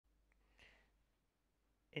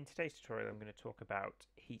In today's tutorial I'm going to talk about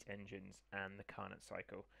heat engines and the Carnot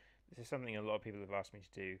cycle. This is something a lot of people have asked me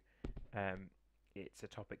to do. It's a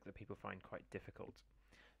topic that people find quite difficult.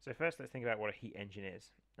 So first let's think about what a heat engine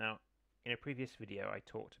is. Now in a previous video I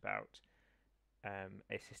talked about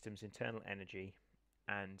a system's internal energy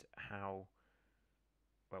and how,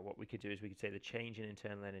 well, what we could do is we could say the change in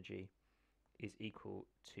internal energy is equal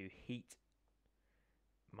to heat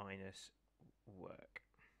minus work.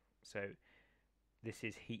 So this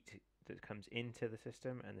is heat that comes into the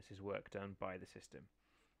system, and this is work done by the system.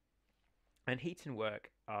 And heat and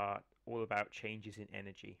work are all about changes in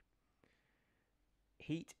energy.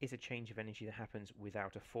 Heat is a change of energy that happens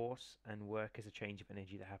without a force, and work is a change of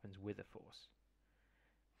energy that happens with a force.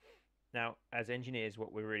 Now, as engineers,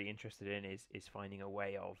 what we're really interested in is finding a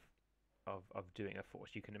way of doing a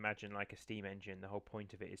force. You can imagine like a steam engine, the whole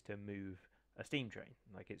point of it is to move a steam train.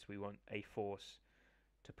 We want a force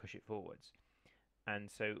to push it forwards.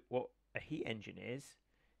 And so what a heat engine is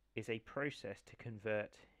a process to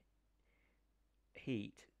convert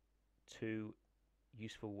heat to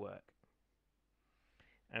useful work.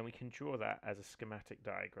 And we can draw that as a schematic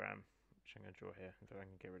diagram, which I'm going to draw here. In fact, I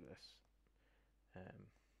can get rid of this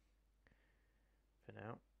for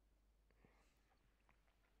now.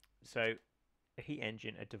 So a heat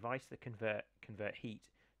engine, a device that convert heat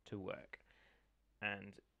to work.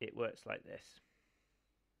 And it works like this.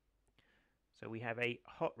 So we have a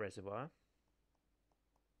hot reservoir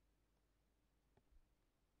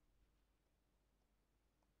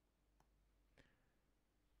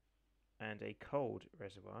and a cold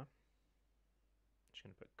reservoir. I'm just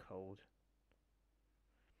going to put cold.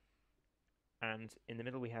 And in the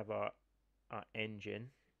middle we have our engine.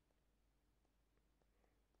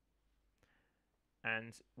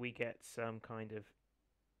 And we get some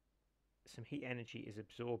heat energy is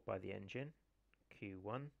absorbed by the engine,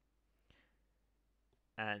 Q1.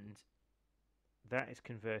 And that is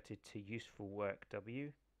converted to useful work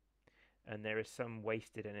W, and there is some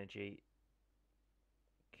wasted energy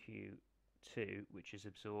Q2 which is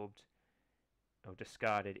absorbed or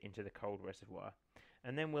discarded into the cold reservoir,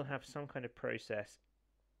 and then we'll have some kind of process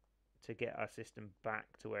to get our system back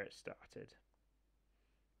to where it started.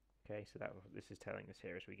 Okay, so this is telling us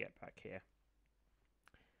here as we get back here.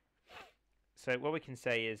 So what we can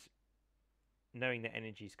say is, knowing that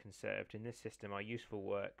energy is conserved in this system, our useful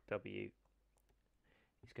work W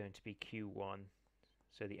is going to be Q1,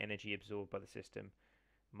 so the energy absorbed by the system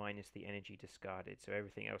minus the energy discarded, so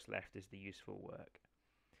everything else left is the useful work.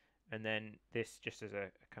 And then this, just as a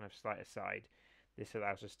kind of slight aside, this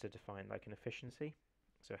allows us to define like an efficiency.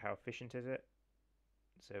 So how efficient is it?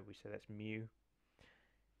 So we say that's mu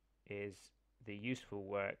is the useful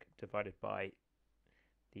work divided by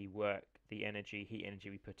the heat energy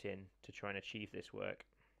we put in to try and achieve this work.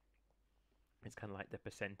 It's kind of like the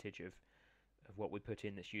percentage of what we put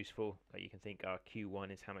in that's useful. Like you can think our Q1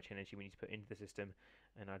 is how much energy we need to put into the system,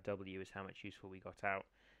 and our W is how much useful we got out.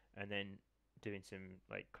 And then doing some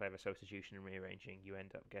like clever substitution and rearranging, you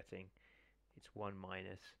end up getting it's 1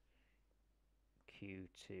 minus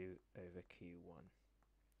Q2 over Q1.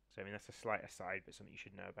 So I mean that's a slight aside, but something you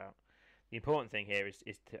should know about. The important thing here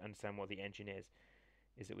is to understand what the engine is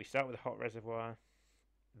that we start with a hot reservoir.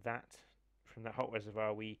 From that hot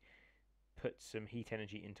reservoir we put some heat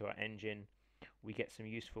energy into our engine, we get some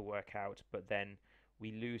useful work out, but then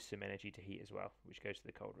we lose some energy to heat as well, which goes to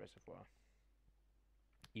the cold reservoir.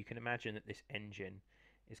 You can imagine that this engine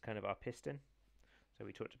is kind of our piston. So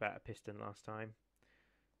we talked about a piston last time.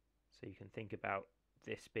 So you can think about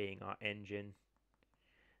this being our engine,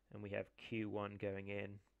 and we have Q1 going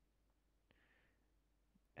in.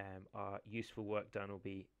 Our useful work done will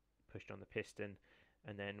be pushed on the piston,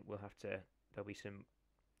 and then there'll be some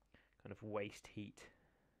kind of waste heat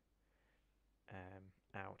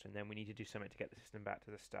out, and then we need to do something to get the system back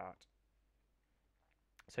to the start.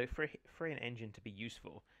 So for an engine to be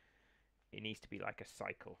useful, it needs to be like a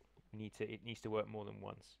cycle. It needs to work more than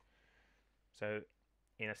once. So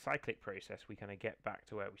in a cyclic process, we kind of get back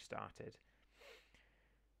to where we started,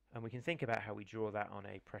 and we can think about how we draw that on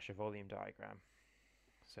a pressure volume diagram.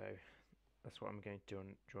 So that's what I'm going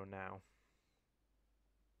to draw now.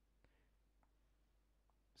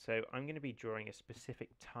 So I'm going to be drawing a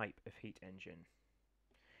specific type of heat engine,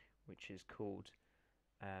 which is called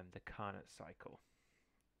the Carnot cycle.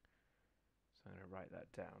 So I'm going to write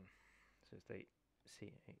that down. So it's the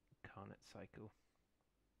Carnot cycle.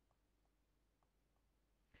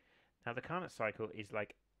 Now the Carnot cycle is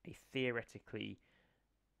like it's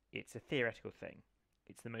a theoretical thing.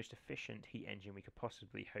 It's the most efficient heat engine we could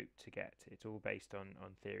possibly hope to get. It's all based on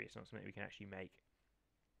theory. It's not something we can actually make.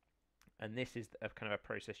 And this is a kind of a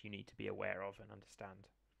process you need to be aware of and understand.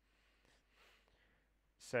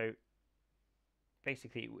 So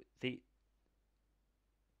basically, the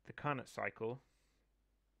Carnot cycle,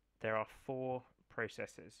 there are 4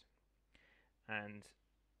 processes, and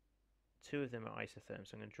 2 of them are isotherms.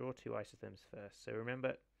 So I'm going to draw 2 isotherms first. So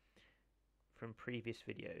remember from previous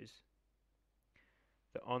videos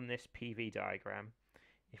that on this PV diagram,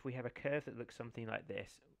 if we have a curve that looks something like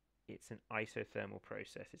this, it's an isothermal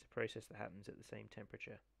process. It's a process that happens at the same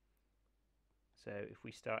temperature. So if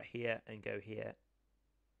we start here and go here,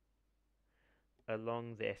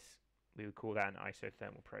 along this, we would call that an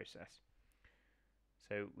isothermal process.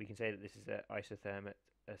 So we can say that this is an isotherm at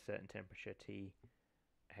a certain temperature,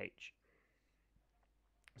 TH.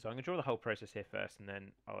 So I'm going to draw the whole process here first, and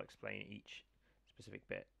then I'll explain each specific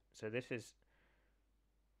bit. So this is,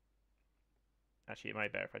 actually it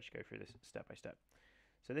might be better if I just go through this step by step.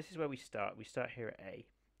 So this is where we start. We start here at A,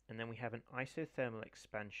 and then we have an isothermal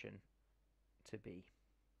expansion to B.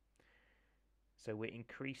 So we're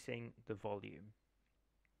increasing the volume.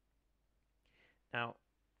 Now,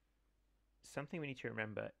 something we need to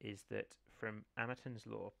remember is that from Amerton's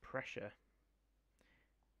law, pressure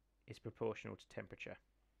is proportional to temperature.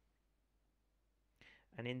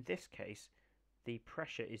 And in this case, the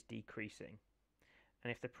pressure is decreasing.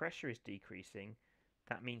 And if the pressure is decreasing,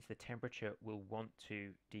 that means the temperature will want to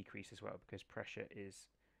decrease as well, because pressure is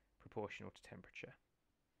proportional to temperature.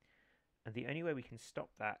 And the only way we can stop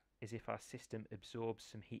that is if our system absorbs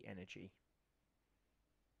some heat energy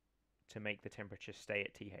to make the temperature stay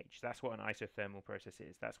at TH. That's what an isothermal process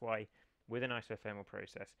is. That's why with an isothermal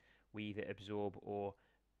process, we either absorb or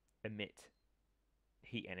emit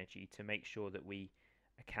heat energy to make sure that we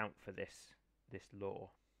account for this law.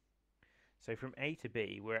 So from A to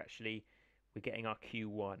B, we're getting our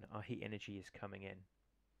Q1, our heat energy is coming in.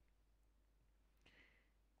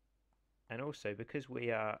 And also, because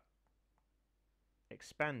we are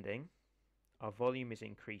expanding, our volume is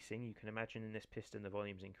increasing. You can imagine in this piston the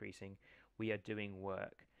volume is increasing. We are doing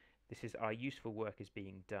work. This is our useful work is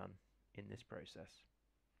being done in this process.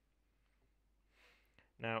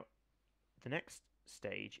 Now, the next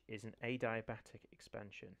stage is an adiabatic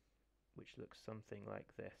expansion, which looks something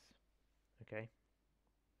like this. Okay?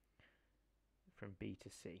 From B to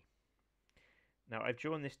C. Now, I've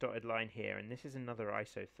drawn this dotted line here, and this is another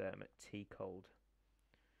isotherm at T cold.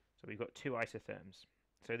 So we've got 2 isotherms.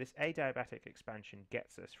 So this adiabatic expansion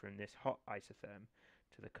gets us from this hot isotherm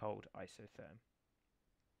to the cold isotherm.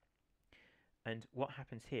 And what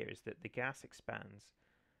happens here is that the gas expands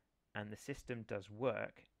and the system does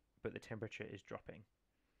work, but the temperature is dropping.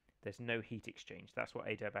 There's no heat exchange. That's what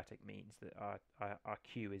adiabatic means, that our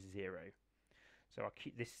Q is 0. So our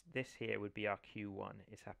Q, this here would be our Q1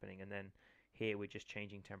 is happening, and then here we're just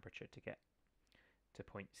changing temperature to get to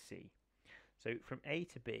point C. So from A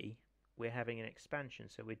to B, we're having an expansion,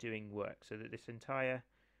 so we're doing work. So that this entire,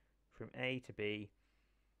 from A to B,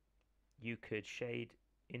 you could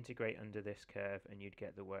integrate under this curve, and you'd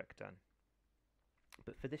get the work done.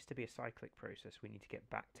 But for this to be a cyclic process, we need to get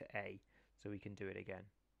back to A, so we can do it again.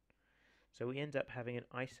 So we end up having an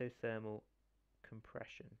isothermal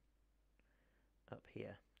compression up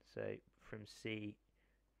here, so from C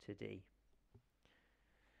to D.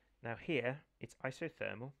 Now here, it's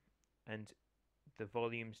isothermal, and the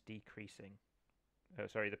volume's decreasing. Oh,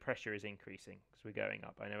 sorry, the pressure is increasing because we're going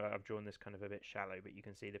up. I know I've drawn this kind of a bit shallow, but you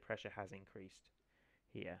can see the pressure has increased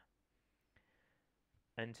here.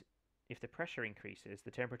 And if the pressure increases,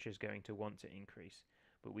 the temperature is going to want to increase,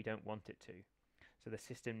 but we don't want it to. So the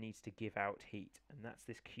system needs to give out heat, and that's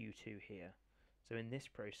this Q2 here. So in this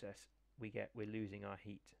process, we're losing our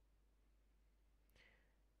heat.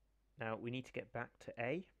 Now we need to get back to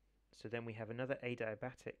A, so then we have another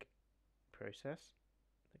adiabatic process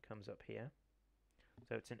that comes up here.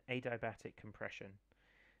 So it's an adiabatic compression.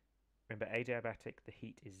 Remember, adiabatic, the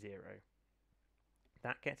heat is 0.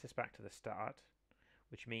 That gets us back to the start,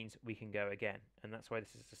 which means we can go again, and that's why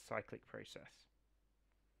this is a cyclic process.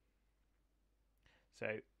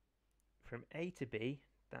 So from A to B,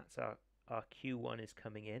 that's our Q1 is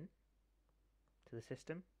coming in to the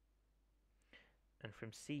system, and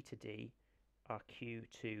from C to D, our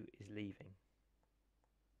Q2 is leaving.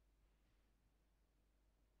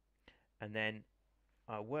 And then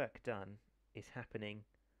our work done is happening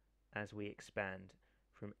as we expand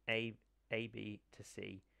from AB to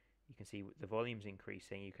C. You can see the volume's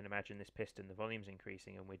increasing. You can imagine this piston, the volume's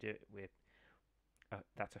increasing, and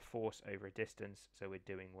that's a force over a distance, so we're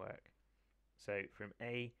doing work. So from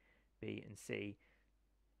A, B, and C,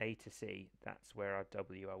 A to C, that's where our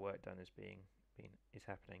W, our work done, is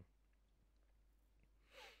happening.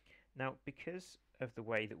 Now, because of the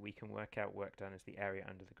way that we can work out work done as the area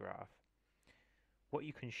under the graph. What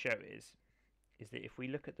you can show is that if we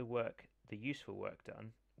look at the useful work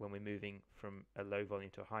done when we're moving from a low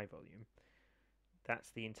volume to a high volume,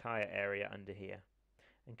 that's the entire area under here.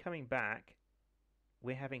 And coming back,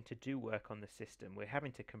 we're having to do work on the system. We're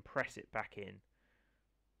having to compress it back in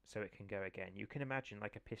so it can go again. You can imagine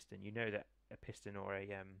like a piston. You know that a piston or a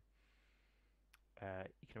you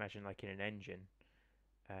can imagine like in an engine,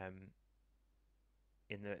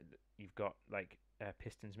 you've got like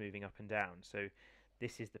pistons moving up and down. So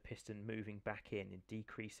this is the piston moving back in and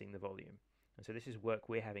decreasing the volume. And so this is work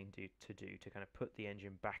we're having to do to kind of put the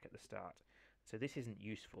engine back at the start. So this isn't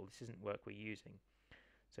useful. This isn't work we're using.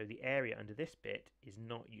 So the area under this bit is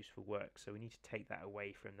not useful work. So we need to take that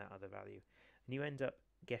away from that other value. And you end up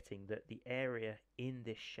getting that the area in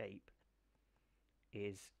this shape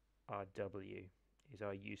is our W, is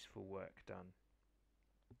our useful work done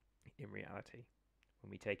in reality, when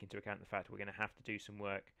we take into account the fact we're going to have to do some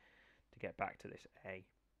work to get back to this A.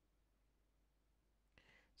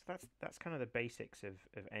 So that's kind of the basics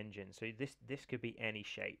of engines. So this could be any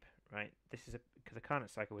shape, right? This is because the Carnot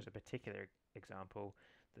cycle was a particular example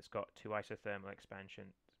that's got two isothermal expansion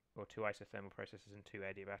or two isothermal processes and two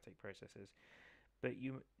adiabatic processes. But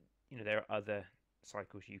you know there are other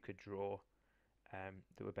cycles you could draw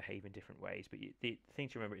that would behave in different ways. But the thing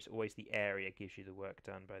to remember is always the area gives you the work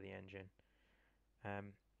done by the engine.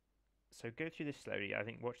 So go through this slowly. I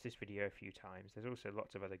think watch this video a few times. There's also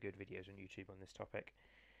lots of other good videos on YouTube on this topic.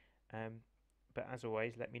 But as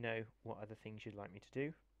always, let me know what other things you'd like me to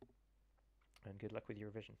do, and good luck with your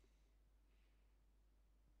revision.